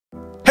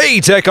Hey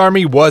Tech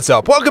Army, what's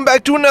up? Welcome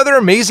back to another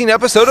amazing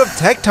episode of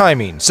Tech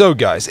Timing. So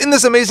guys, in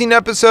this amazing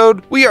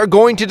episode, we are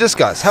going to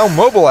discuss how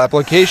mobile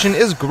application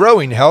is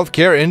growing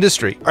healthcare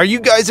industry. Are you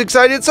guys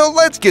excited? So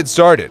let's get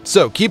started.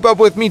 So keep up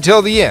with me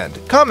till the end.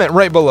 Comment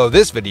right below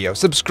this video,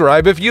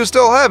 subscribe if you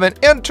still haven't,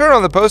 and turn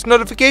on the post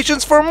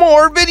notifications for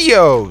more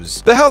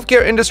videos. The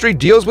healthcare industry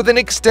deals with an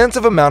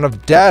extensive amount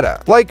of data.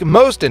 Like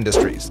most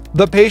industries,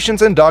 the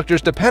patients and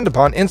doctors depend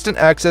upon instant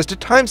access to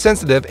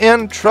time-sensitive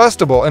and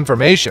trustable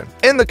information.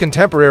 In the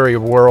contemporary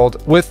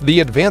world, with the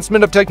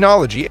advancement of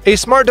technology, a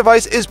smart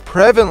device is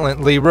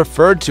prevalently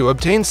referred to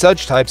obtain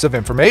such types of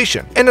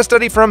information. In a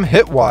study from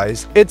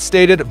Hitwise, it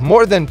stated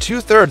more than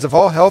 2/3 of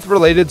all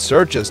health-related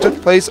searches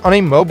took place on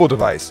a mobile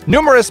device.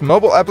 Numerous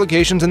mobile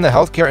applications in the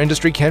healthcare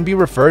industry can be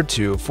referred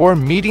to for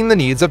meeting the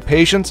needs of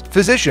patients,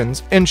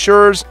 physicians,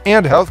 insurers,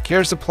 and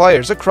healthcare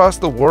suppliers across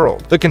the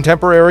world. The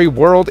contemporary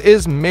world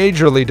is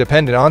majorly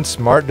dependent on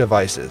smart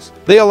devices.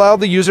 They allow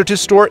the user to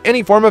store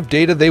any form of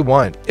data they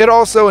want. It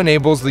also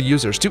enables the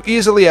users to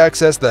easily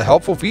access the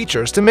helpful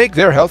features to make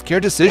their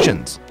healthcare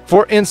decisions.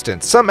 For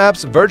instance, some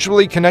apps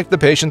virtually connect the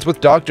patients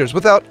with doctors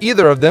without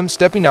either of them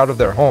stepping out of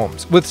their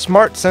homes. With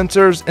smart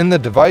sensors in the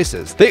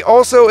devices, they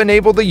also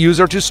enable the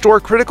user to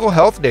store critical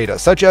health data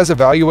such as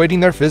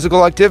evaluating their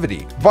physical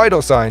activity,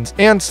 vital signs,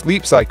 and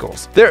sleep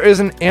cycles. There is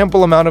an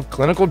ample amount of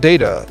clinical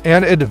data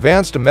and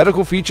advanced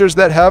medical features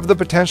that have the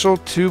potential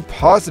to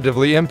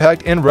positively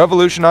impact and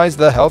revolutionize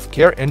the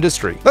healthcare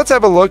industry. Let's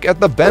have a look at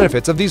the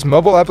benefits of these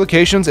mobile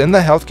applications in the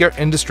healthcare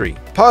industry.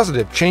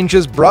 Positive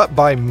changes brought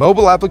by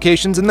mobile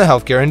applications in the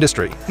healthcare industry.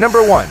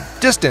 Number 1.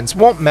 Distance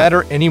won't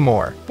matter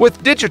anymore.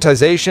 With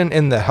digitization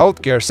in the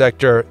healthcare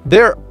sector,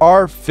 there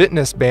are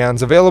fitness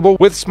bands available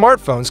with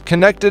smartphones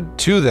connected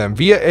to them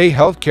via a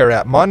healthcare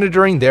app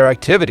monitoring their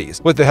activities.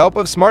 With the help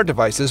of smart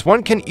devices,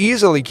 one can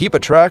easily keep a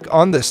track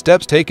on the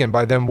steps taken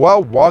by them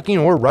while walking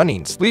or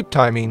running, sleep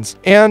timings,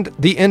 and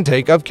the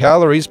intake of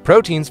calories,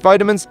 proteins,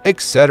 vitamins,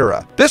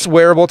 etc. This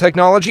wearable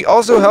technology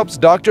also helps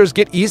doctors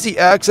get easy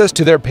access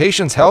to their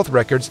patients' health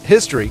records,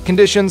 history,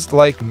 conditions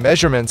like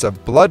measurements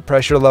of blood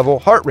pressure level,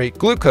 heart rate,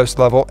 glucose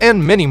level,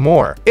 and many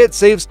more. It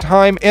saves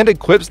time and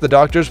equips the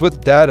doctors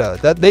with data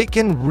that they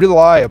can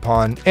rely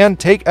upon and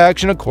take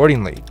action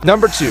accordingly.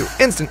 Number 2.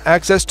 Instant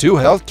access to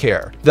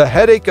healthcare. The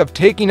headache of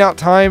taking out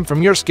time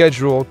from your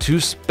schedule to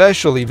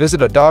specially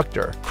visit a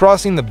doctor,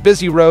 crossing the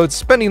busy roads,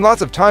 spending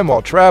lots of time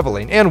while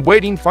traveling, and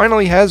waiting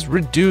finally has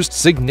reduced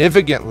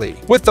significantly.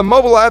 With the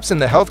mobile apps in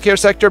the healthcare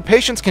sector,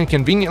 patients can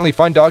conveniently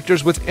find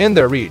doctors within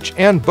their reach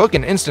and book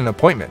an instant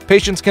appointment.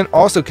 Patients can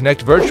also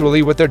connect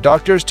virtually with their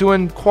doctors to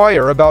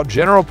inquire about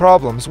general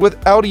problems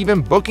without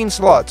even booking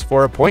slots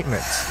for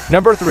appointments.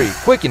 Number 3.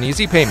 Quick and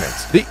easy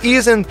payments. The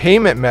ease in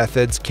payment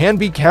methods can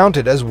be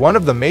counted as one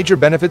of the major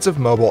benefits of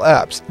mobile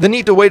apps. The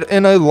need to wait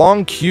in a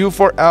long queue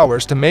for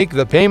hours to make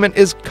the payment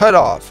is cut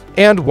off,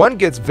 and one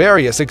gets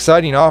various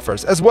exciting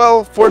offers as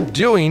well for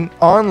doing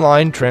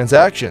online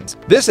transactions.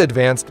 This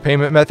advanced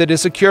payment method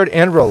is secured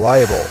and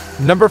reliable.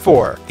 Number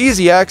 4.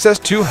 Easy access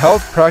to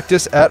health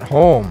practice at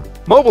home.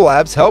 Mobile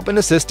apps help in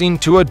assisting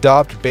to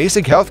adopt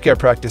basic healthcare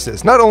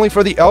practices, not only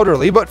for the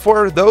elderly, but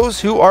for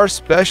those who are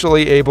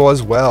specially able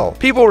as well.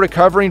 People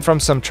recovering from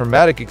some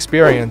traumatic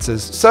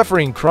experiences,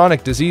 suffering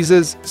chronic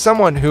diseases,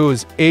 someone who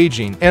is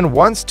aging and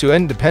wants to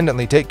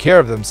independently take care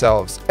of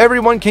themselves.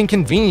 Everyone can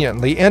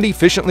conveniently and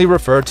efficiently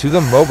refer to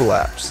the mobile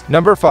apps.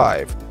 Number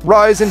 5.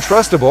 Rise in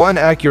trustable and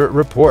accurate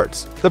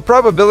reports. The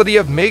probability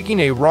of making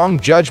a wrong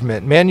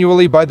judgment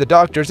manually by the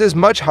doctors is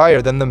much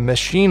higher than the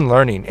machine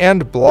learning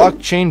and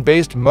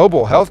blockchain-based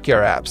mobile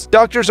healthcare apps.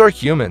 Doctors are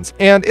humans,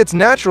 and it's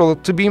natural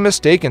to be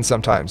mistaken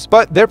sometimes,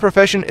 but their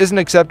profession isn't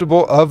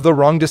acceptable of the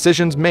wrong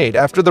decisions made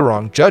after the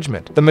wrong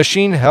judgment. The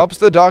machine helps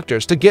the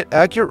doctors to get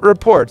accurate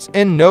reports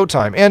in no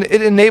time, and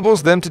it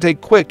enables them to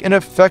take quick and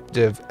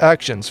effective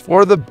actions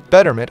for the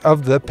betterment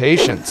of the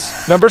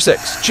patients. Number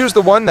 6. Choose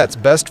the one that's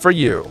best for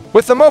you.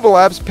 With the mobile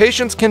apps,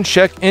 patients can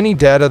check any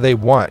data they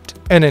want.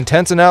 An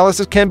intense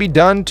analysis can be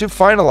done to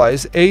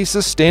finalize a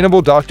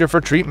sustainable doctor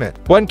for treatment.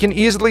 One can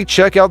easily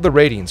check out the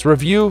ratings,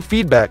 review,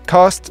 feedback,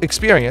 costs,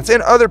 experience,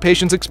 and other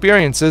patients'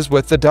 experiences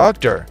with the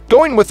doctor.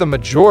 Going with a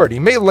majority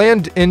may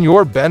land in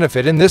your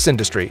benefit in this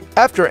industry.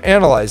 After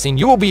analyzing,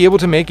 you will be able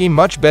to make a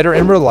much better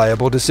and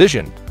reliable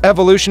decision.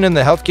 Evolution in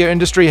the healthcare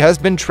industry has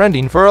been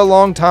trending for a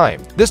long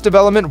time. This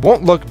development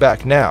won't look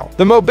back now.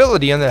 The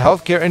mobility in the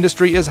healthcare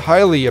industry is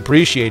highly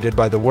appreciated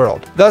by the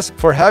world. Thus,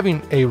 for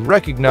having a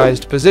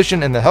recognized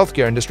position in the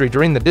healthcare industry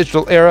during the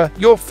digital era,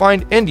 you'll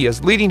find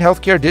India's leading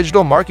healthcare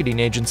digital marketing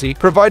agency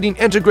providing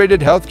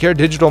integrated healthcare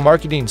digital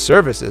marketing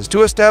services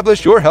to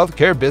establish your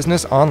healthcare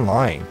business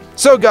online.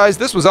 So guys,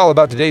 this was all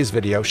about today's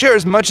video. Share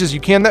as much as you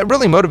can, that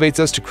really motivates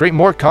us to create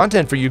more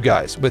content for you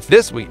guys. With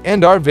this, we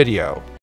end our video.